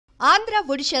ఆంధ్ర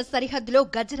ఒడిశా సరిహద్దులో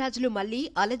గజరాజులు మళ్లీ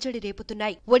అలజడి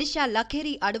రేపుతున్నాయి. ఒడిశా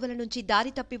లఖేరీ అడవుల నుంచి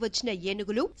దారి తప్పి వచ్చిన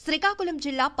ఏనుగులు శ్రీకాకుళం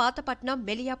జిల్లా పాతపట్నం,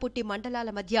 మెలియాపుట్టి మండలాల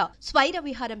మధ్య స్వైర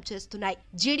విహారం చేస్తున్నాయి.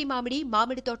 జీడి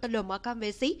మామిడి తోటల్లో మకాం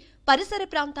వేసి పరిసర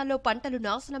ప్రాంతాల్లో పంటలు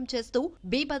నాశనం చేస్తూ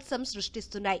బీభత్సం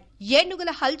సృష్టిస్తున్నాయి.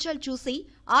 ఏనుగుల హల్చల్ చూసి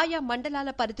ఆయా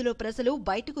మండలాల పరిధిలో ప్రజలు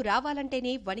బయటకు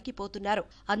రావాలంటేనే వణికిపోతున్నారు.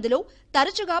 అందులో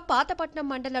తరచుగా పాతపట్నం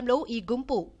మండలంలో ఈ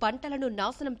గుంపు పంటలను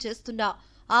నాశనం చేస్తున్నా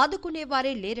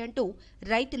ఆదుకునేవారే లేరంటూ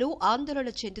రైతులు ఆందోళన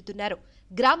చెందుతున్నారు.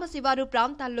 గ్రామ శివారు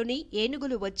ప్రాంతాల్లోని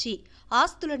ఏనుగులు వచ్చి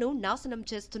ఆస్తులను నాశనం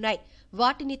చేస్తున్నాయి.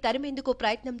 వాటిని తరిమేందుకు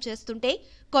ప్రయత్నం చేస్తుంటే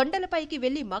కొండలపైకి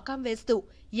వెళ్లి మకాం వేస్తూ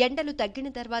ఎండలు తగ్గిన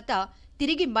తర్వాత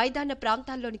తిరిగి మైదాన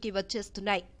ప్రాంతాల్లోనికి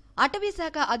వచ్చేస్తున్నాయి.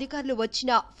 అటవీశాఖ అధికారులు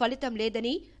వచ్చినా ఫలితం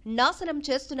లేదని, నాశనం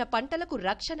చేస్తున్న పంటలకు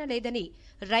రక్షణ లేదని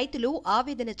రైతులు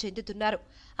ఆవేదన చెందుతున్నారు.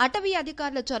 అటవీ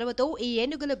అధికారుల చొరవతో ఈ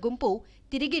ఏనుగుల గుంపు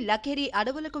తిరిగి లఖేరీ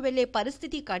అడవులకు వెళ్లే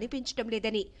పరిస్థితి కనిపించడం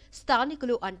లేదని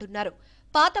స్థానికులు అంటున్నారు.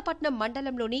 పాతపట్నం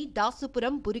మండలంలోని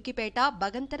దాసుపురం, బురికిపేట,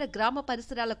 బగంతర గ్రామ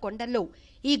పరిసరాల కొండల్లో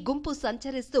ఈ గుంపు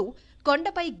సంచరిస్తూ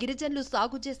కొండపై గిరిజనులు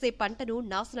సాగు చేసే పంటను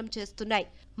నాశనం చేస్తున్నాయి.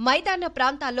 మైదాన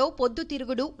ప్రాంతాల్లో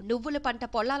పొద్దుతిరుగుడు, నువ్వుల పంట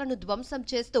పొలాలను ధ్వంసం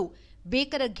చేస్తూ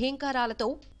భీకర ఘీంకారాలతో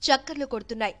చక్కర్లు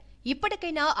కొడుతున్నాయి.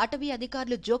 ఇప్పటికైనా అటవీ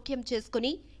అధికారులు జోక్యం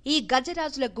చేసుకుని ఈ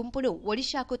గజరాజుల గుంపును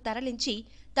ఒడిశాకు తరలించి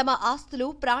తమ ఆస్తులు,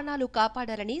 ప్రాణాలు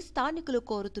కాపాడారని స్థానికులు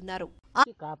కోరుతున్నారు.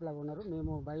 కాపలా ఉన్నారు,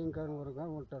 మేము భయంకరంగా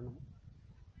ఉంటున్నాము.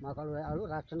 మాకు వాళ్ళు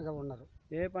రక్షణగా ఉన్నారు.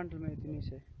 ఏ పంటలు మేము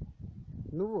తినేసే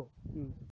నువ్వు